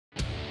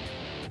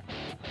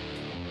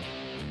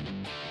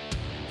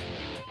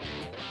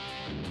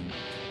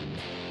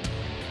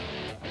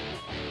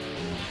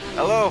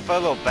Hello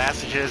fellow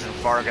Bassages and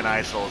Fargan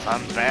Isles.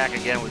 I'm back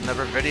again with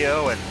another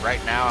video, and right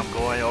now I'm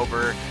going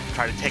over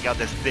trying to take out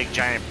this big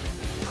giant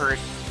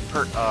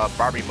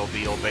Barbie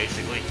mobile,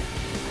 basically.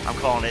 I'm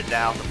calling it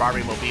now, the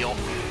Barbie mobile.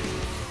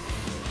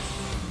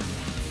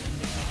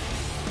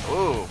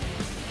 Ooh,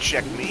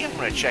 check me, I'm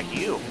gonna check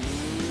you.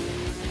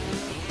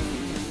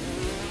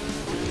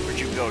 Where'd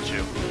you go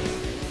to?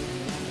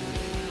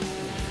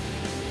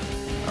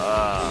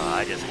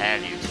 I just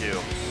had you too.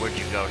 Where'd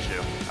you go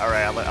to? All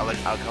right,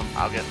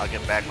 I'll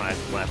get back when I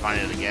find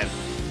it again.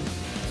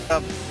 I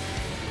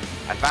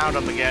found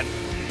him again.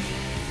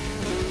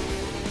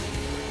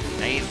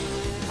 And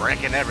he's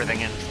wrecking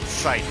everything in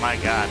sight. My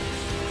God,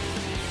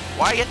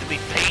 why you have to be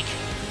pink?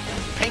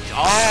 Pink?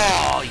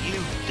 Oh,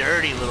 you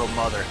dirty little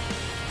mother!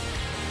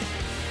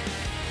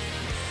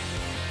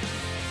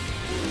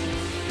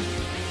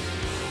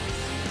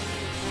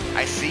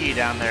 I see you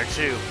down there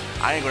too.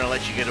 I ain't gonna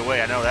let you get away,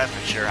 I know that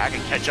for sure. I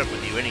can catch up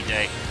with you any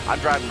day. I'm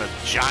driving a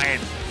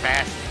giant,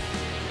 fast,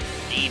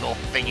 evil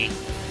thingy.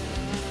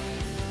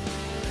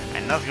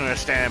 And nothing's gonna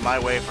stand in my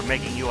way for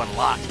making you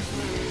unlocked.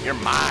 You're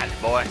mine,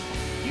 boy.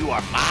 You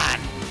are mine.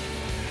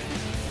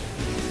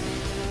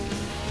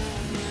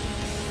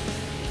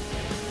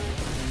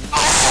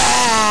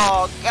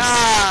 Oh,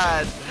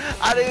 God!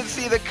 I didn't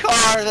see the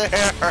car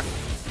there.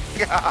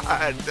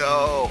 God,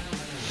 no.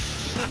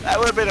 That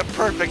would have been a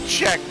perfect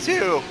check,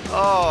 too.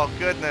 Oh,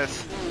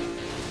 goodness.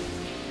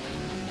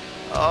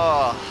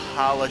 Oh,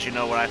 I'll let you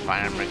know when I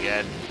find him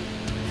again.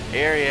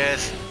 Here he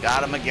is.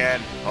 Got him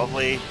again.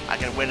 Hopefully, I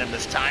can win him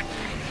this time.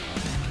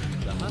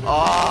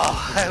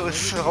 Oh, that was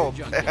so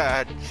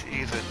bad.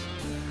 Jesus.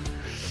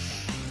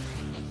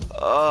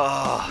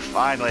 Oh,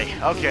 finally.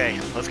 Okay,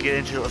 let's get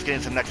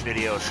into some next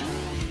videos.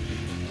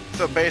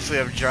 So basically,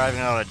 I'm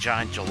driving on a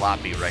giant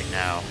jalopy right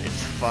now.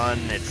 It's fun,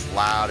 it's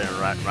loud, and it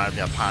reminds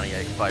me of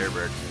Pontiac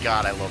Firebird.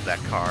 God, I love that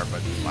car,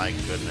 but my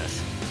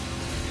goodness.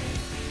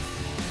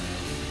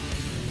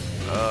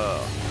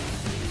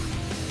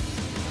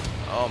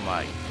 Oh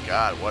my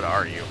God, what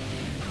are you?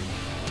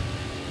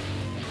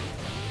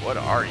 What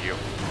are you?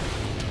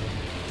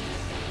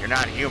 You're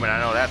not human, I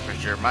know that's for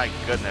sure. My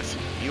goodness,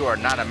 you are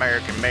not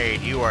American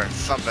made. You are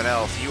something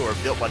else. You are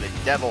built by the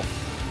devil.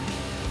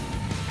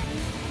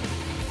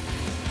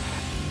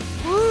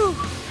 Woo!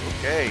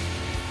 Okay.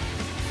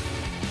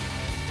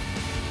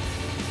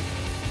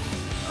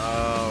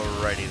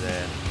 Alrighty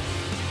then.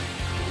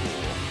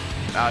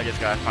 Cool. Now I just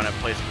gotta find a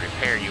place to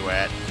repair you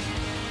at.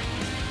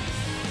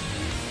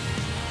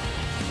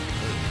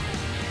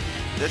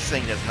 This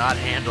thing does not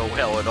handle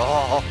well at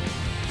all.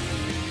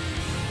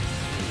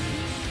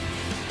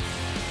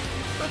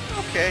 But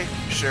okay,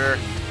 sure.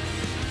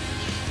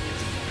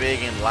 It's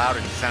big and loud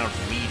and sounds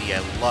meaty. I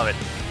love it.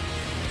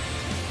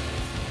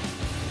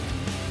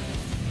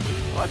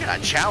 Well, I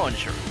gotta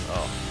challenge her.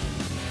 Oh.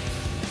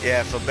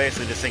 Yeah, so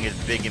basically this thing is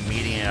big and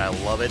meaty and I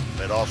love it,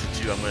 but also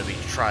too I'm going to be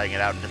trying it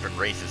out in different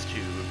races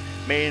too.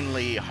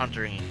 Mainly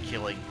hunting and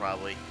killing,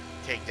 probably.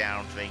 Take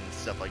down things,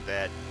 stuff like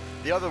that.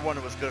 The other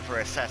one was good for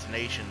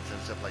assassinations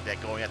and stuff like that,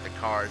 going after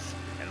cars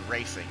and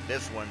racing.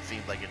 This one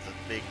seems like it's a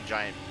big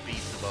giant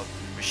beast of a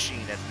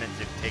machine that's meant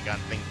to take on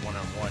things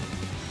one-on-one.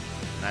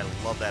 And I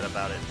love that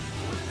about it.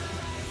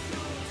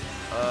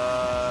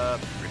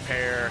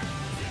 Repair.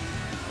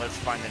 Let's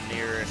find the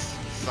nearest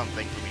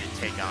something for me to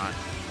take on.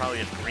 Probably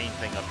this green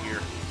thing up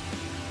here.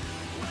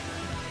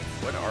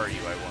 What are you,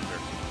 I wonder?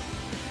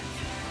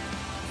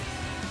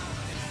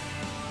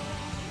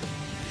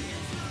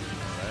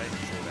 Alright,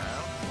 slow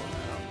down, slow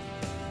down.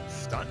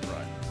 Stunt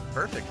run.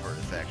 Perfect for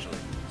this, actually.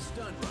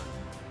 Stunt run.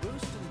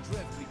 Boost and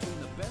drift between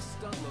the best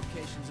stunt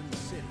locations in the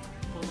city,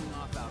 pulling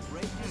off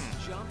outrageous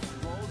jumps,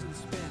 rolls, and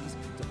spins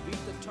to beat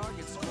the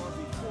target score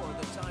before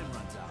the time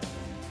runs out.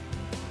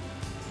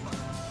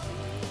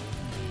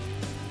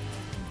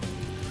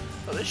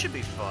 Oh, this should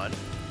be fun.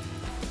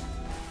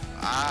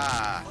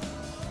 Ah.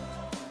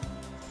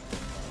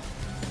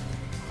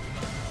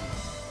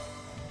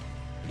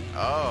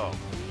 Oh.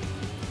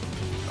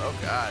 Oh,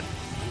 God.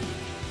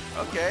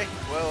 Okay,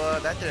 well,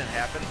 that didn't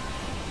happen.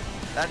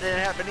 That didn't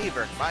happen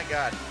either. My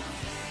God.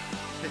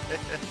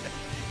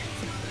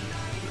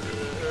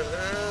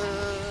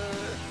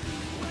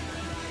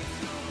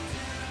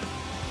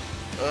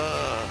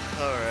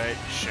 Alright,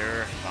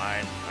 sure,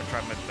 fine. I'll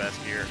try my best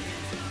here.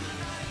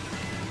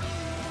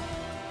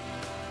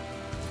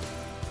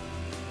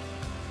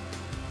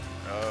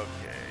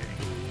 Okay.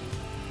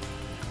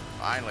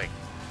 Finally.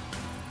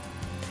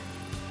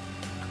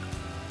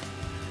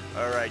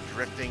 Alright,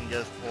 drifting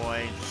does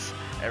points.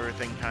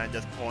 Everything kind of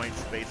does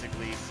points,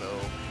 basically, so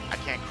I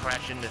can't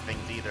crash into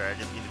things either. I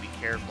just need to be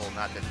careful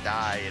not to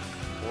die and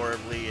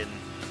horribly. And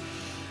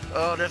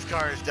oh, this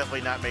car is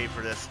definitely not made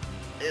for this.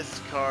 This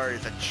car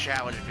is a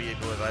challenge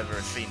vehicle if I've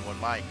ever seen one.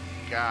 My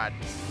God.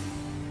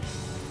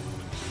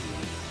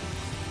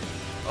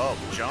 Oh,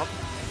 jump.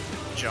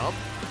 Jump.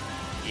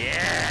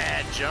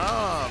 Yeah,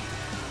 jump!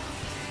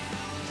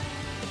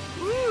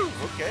 Woo!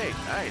 Okay,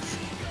 nice.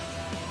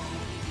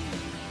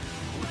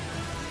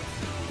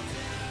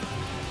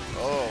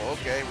 Oh,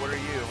 okay, what are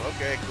you?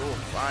 Okay, cool,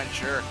 fine,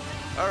 sure.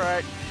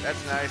 Alright,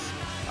 that's nice.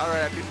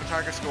 Alright, I beat my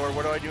target score.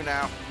 What do I do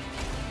now?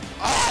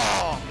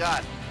 Oh,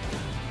 God.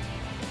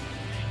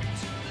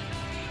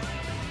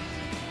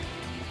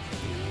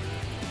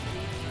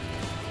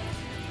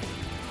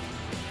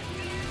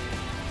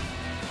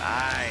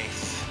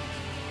 Nice.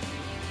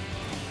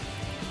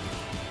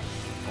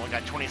 Only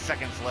got 20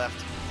 seconds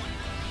left.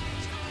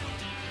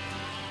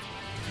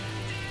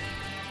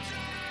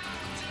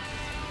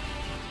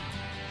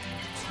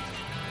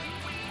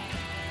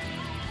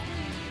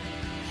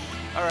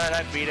 Alright,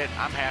 I beat it.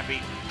 I'm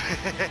happy.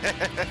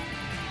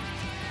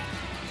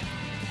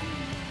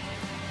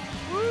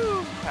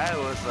 Woo! That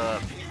was a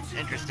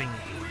interesting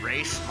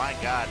race. My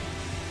God.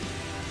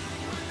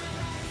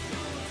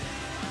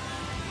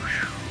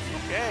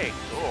 Okay,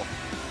 cool.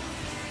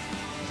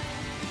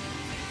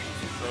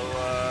 So,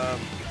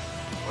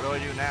 what do I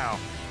do now?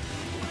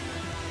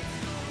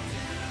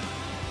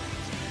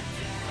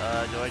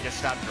 Do I just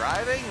stop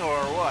driving or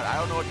what? I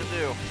don't know what to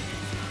do.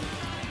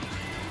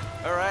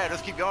 Alright,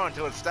 let's keep going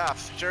until it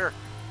stops. Sure.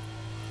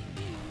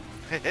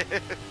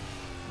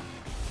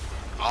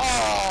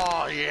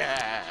 Oh,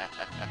 yeah!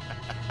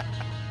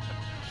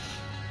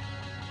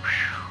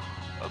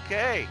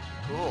 Okay,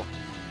 cool.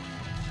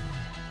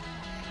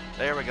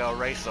 There we go,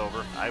 race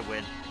over. I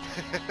win.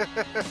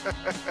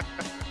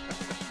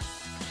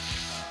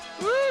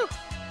 Woo!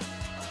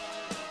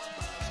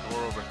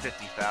 Score over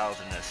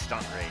 50,000 in a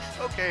stunt race.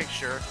 Okay,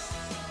 sure.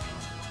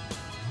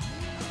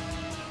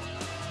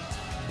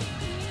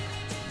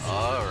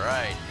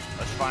 Alright,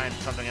 let's find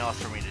something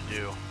else for me to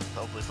do.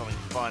 Hopefully something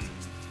fun.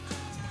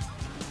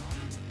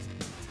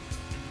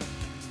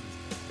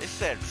 They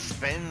said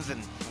spins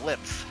and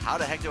flips. How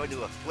the heck do I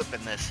do a flip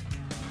in this?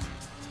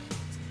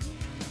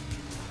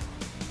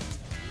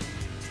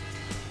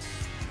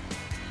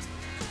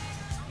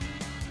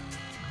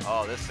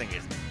 Oh, this thing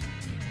is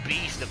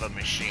beast of a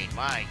machine.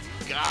 My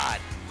God.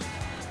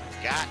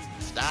 God,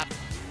 stop.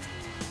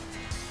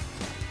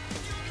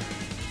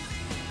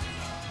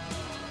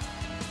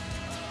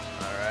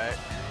 Alright.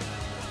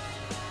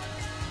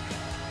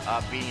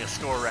 Beating a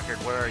score record.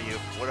 Where are you?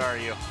 What are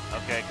you?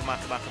 Okay, come on,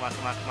 come on, come on,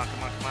 come on, come on,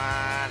 come on, come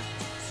on.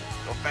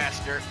 Go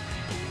faster.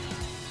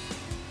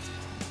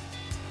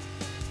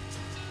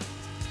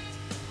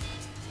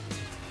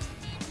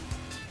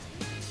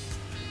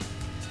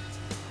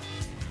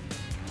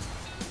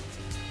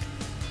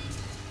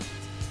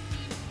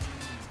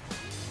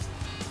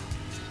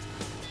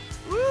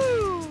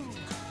 Woo!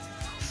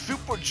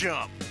 Super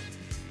jump.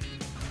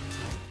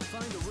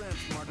 Find the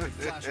ramps marked with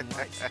flashing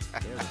lights.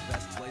 They're the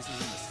best places in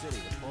the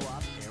city to pull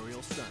off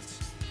aerial stunts.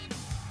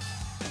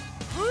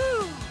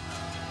 Woo!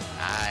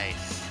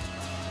 Nice.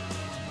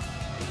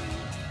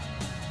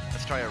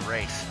 Let's try a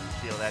race.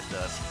 See how that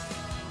does.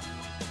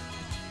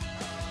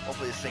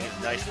 Hopefully this thing is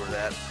nice for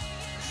that.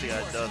 Let's see how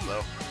it does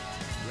though.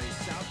 Race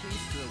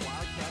southeast to the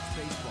Wildcats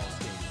baseball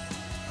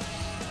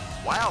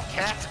stadium.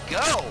 Wildcats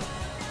go!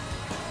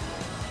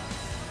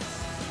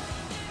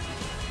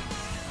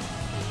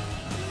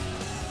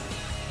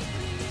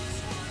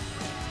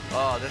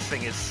 Oh, this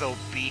thing is so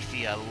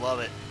beefy. I love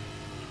it.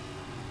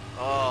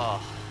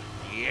 Oh,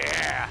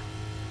 yeah.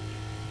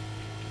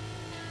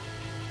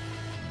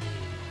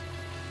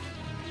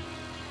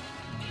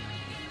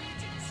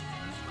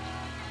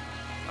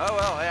 Oh,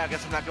 well, yeah, I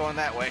guess I'm not going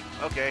that way.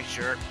 Okay,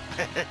 sure.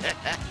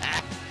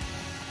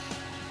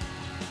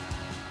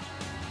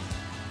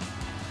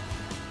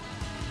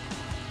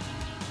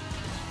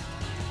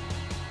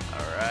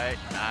 Alright,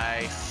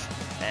 nice.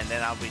 And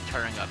then I'll be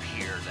turning up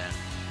here then.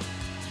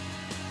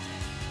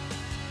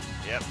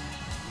 Yep.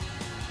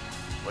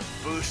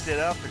 Let's boost it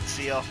up and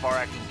see how far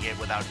I can get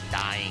without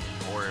dying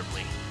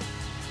horribly.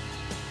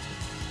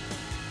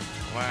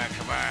 Come on,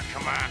 come on,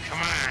 come on,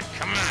 come on,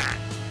 come on,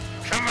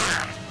 come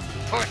on,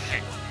 push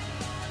it.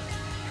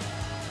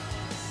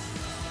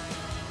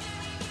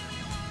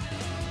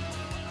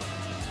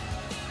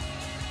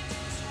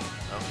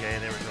 Okay,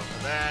 there we go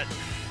for that.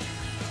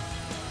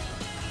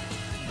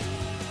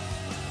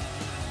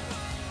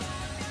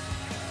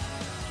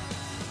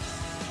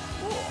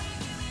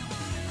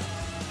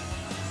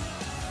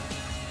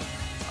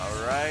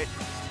 Alright,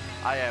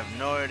 I have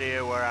no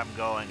idea where I'm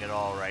going at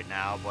all right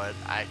now, but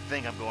I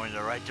think I'm going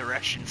the right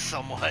direction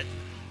somewhat.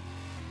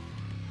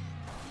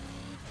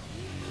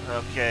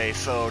 Okay,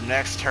 so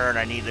next turn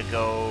I need to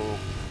go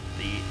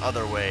the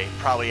other way,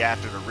 probably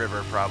after the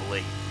river,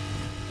 probably.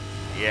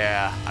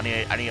 Yeah,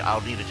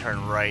 I'll need to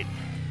turn right.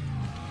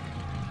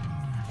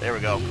 There we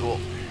go, cool.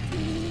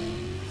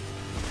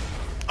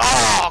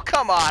 Oh,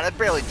 come on, I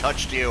barely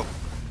touched you.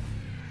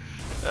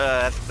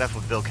 That's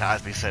what Bill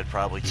Cosby said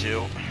probably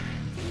too.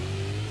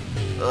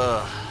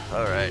 Ugh,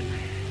 alright.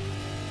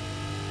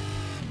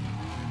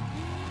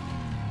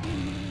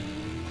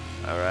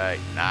 Alright,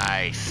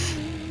 nice.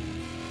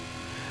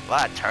 A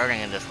lot of turning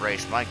in this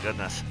race, my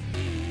goodness.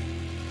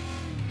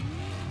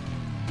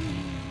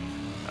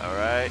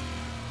 Alright.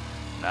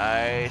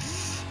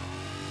 Nice.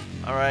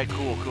 Alright,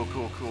 cool, cool,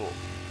 cool, cool.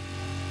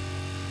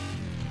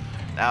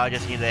 Now I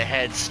just need to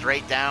head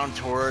straight down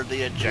toward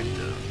the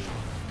objective.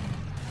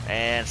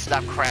 And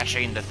stop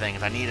crashing into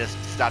things. I need to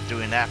stop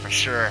doing that for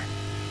sure.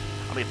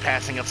 I'll be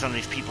passing up some of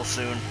these people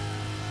soon.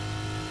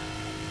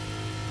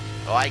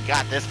 Oh, I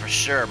got this for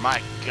sure.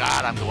 My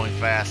God, I'm going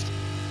fast.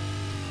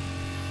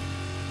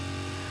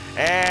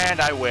 And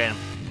I win.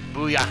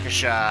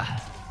 Booyakasha.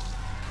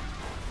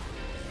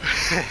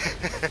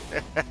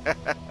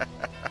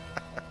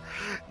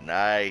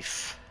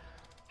 Nice.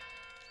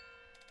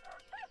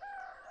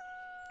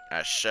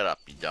 Ah, shut up,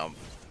 you dumb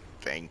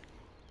thing.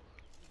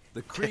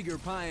 The Krieger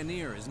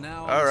Pioneer is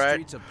now on All the right.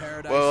 streets of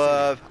Paradise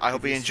Well, City. I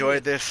hope If you see enjoyed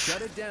it, this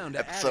shut it down to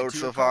add it episode to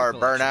so your far. car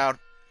collection. Burnout.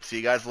 See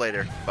you guys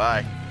later.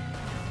 Bye.